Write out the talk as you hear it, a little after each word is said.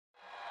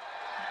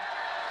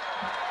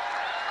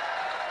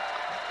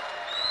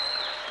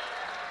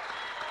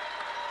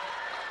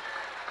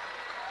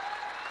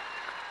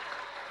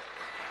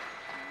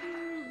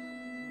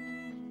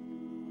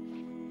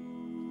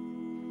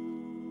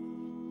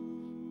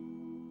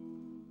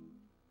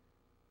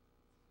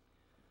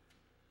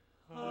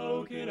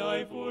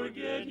I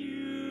forget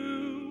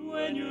you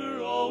when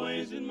you're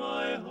always in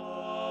my heart?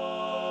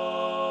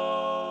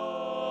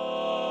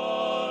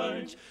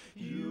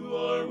 You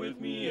are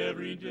with me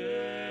every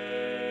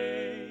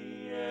day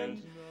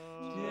and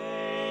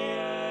night.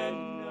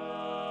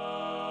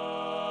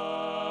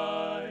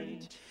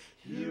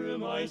 Here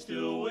am I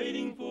still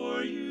waiting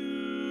for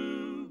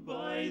you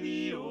by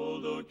the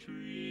old oak tree,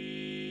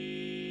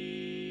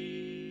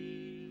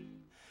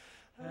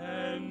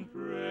 and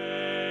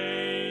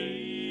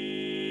praying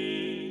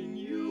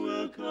you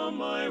will come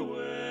my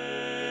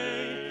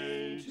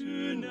way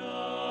tonight,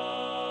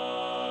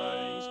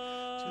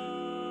 tonight.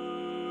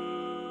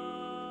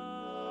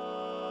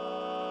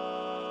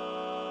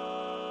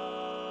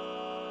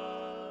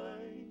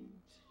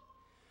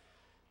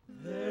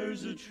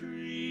 There's a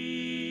tree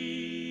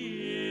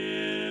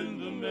in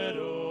the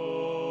meadow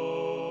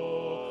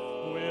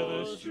with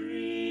a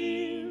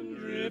stream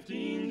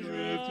drifting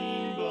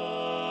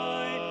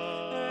by,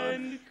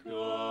 and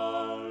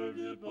carved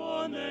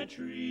upon that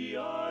tree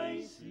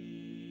I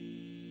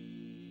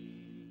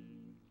see,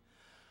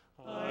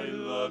 I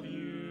love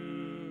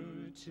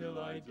you till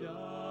I die.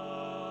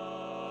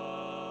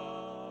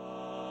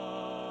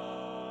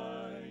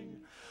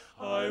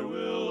 I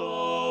will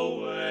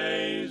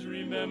always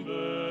remember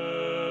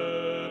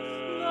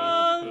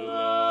the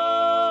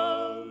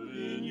love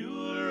in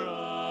your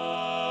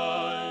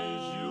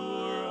eyes,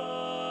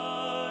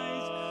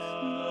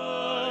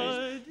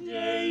 the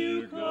day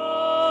you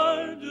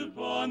carved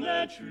upon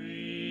that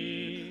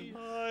tree.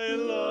 I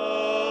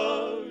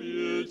love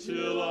you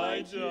till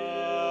I die.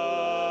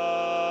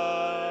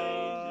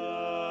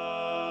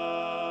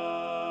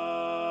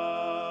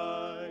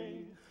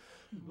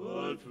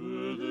 But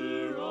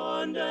further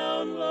on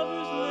down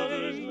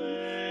Lover's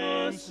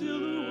Lane, a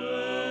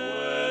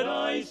silhouette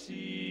I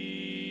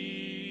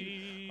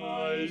see,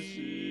 I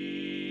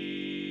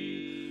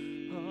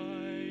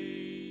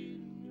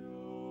know.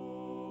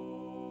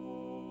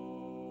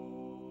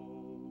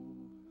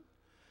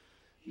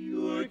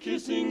 You're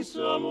kissing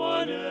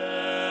someone else.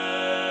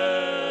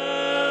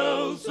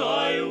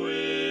 I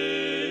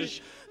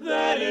wish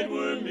that it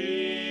were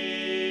me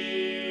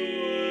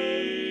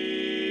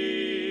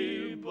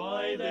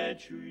by that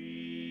tree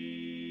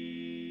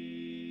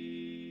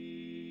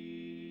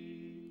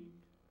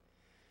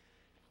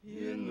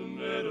in the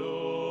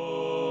meadow.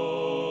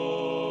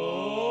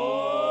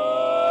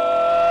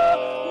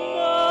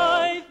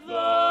 My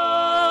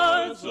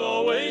thoughts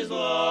always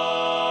lie,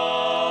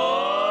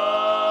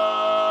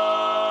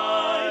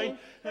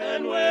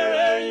 and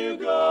wherever you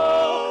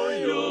go,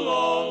 you'll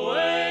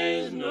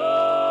always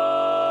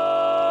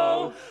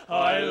know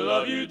I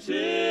love you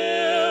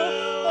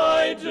till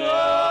I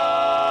die.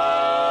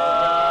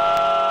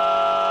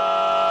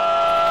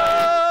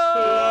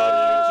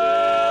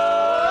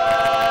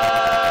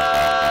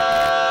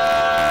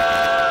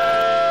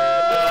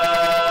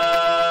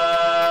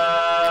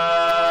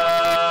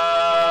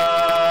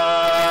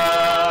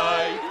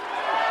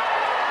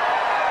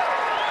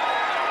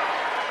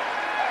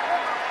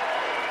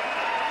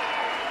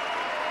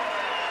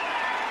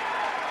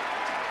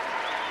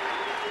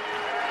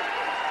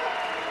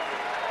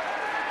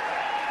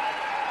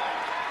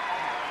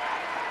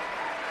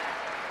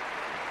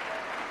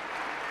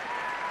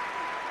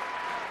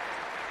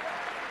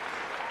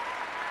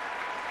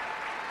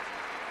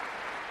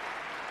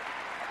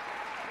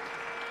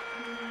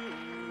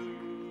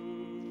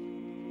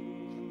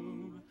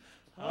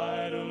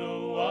 I don't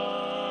know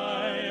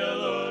why I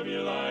love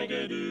you like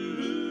I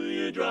do.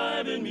 You're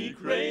driving me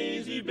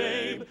crazy,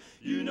 babe.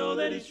 You know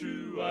that it's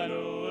true. I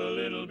know a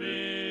little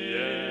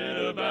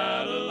bit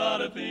about a lot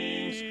of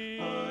things,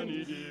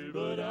 honey dear,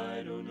 but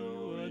I don't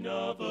know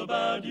enough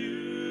about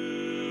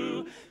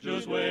you.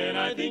 Just when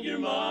I think you're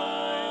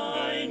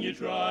mine, you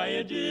try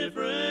a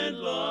different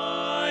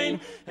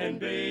line. And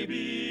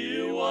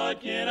baby,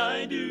 what can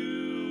I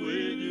do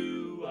with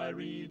you? I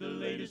read the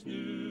latest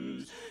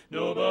news,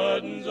 no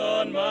buttons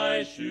on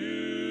my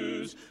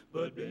shoes.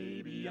 But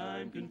baby,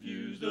 I'm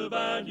confused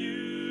about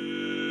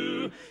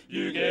you.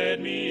 You get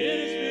me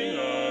in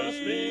a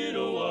spin,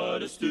 oh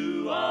what a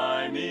stew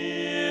I'm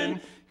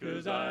in.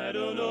 'Cause I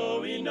don't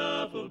know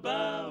enough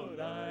about,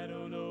 I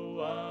don't know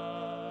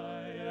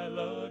why I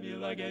love you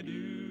like I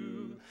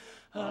do.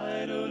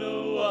 I don't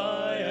know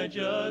why, I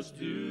just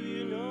do,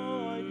 you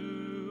know I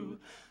do.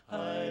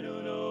 I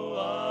don't know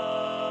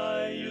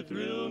why you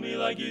thrill me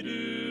like you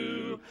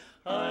do.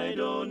 I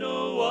don't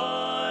know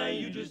why,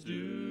 you just do.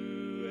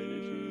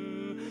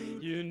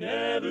 You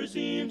never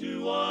seem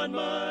to want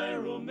my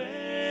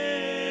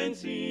romancing.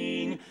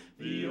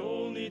 The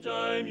only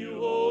time you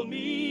hold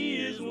me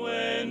is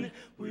when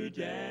we're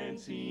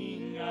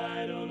dancing.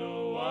 I don't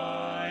know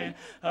why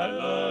I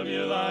love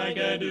you like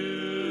I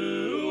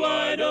do.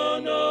 I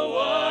don't know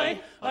why,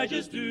 I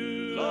just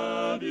do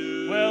love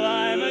you. Well,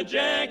 I'm a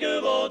jack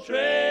of all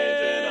trades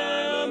and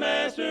I'm a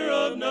master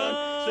of none,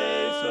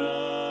 save some.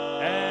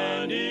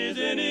 And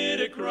isn't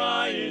it a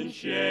crying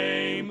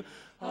shame?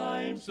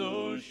 I'm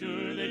so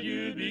sure that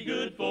you'd be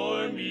good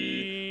for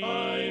me.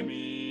 I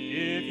mean,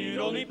 if you'd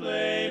only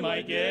play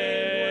my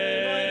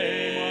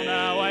game.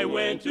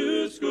 went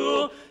to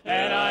school,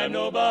 and I'm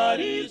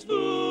nobody's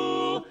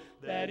fool.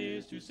 That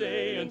is to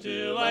say,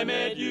 until I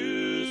met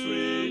you,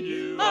 sweet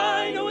you.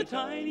 I know a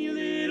tiny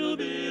little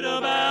bit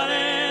about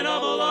an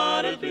awful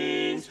lot of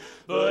things,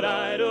 but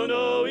I don't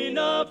know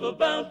enough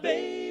about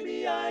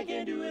baby. I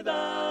can't do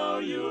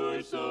without.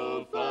 You're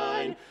so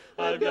fine.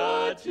 I've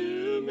got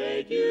to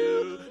make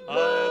you. I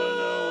don't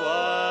know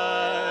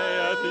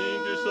why. I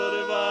think you're so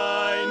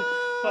divine.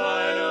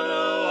 I don't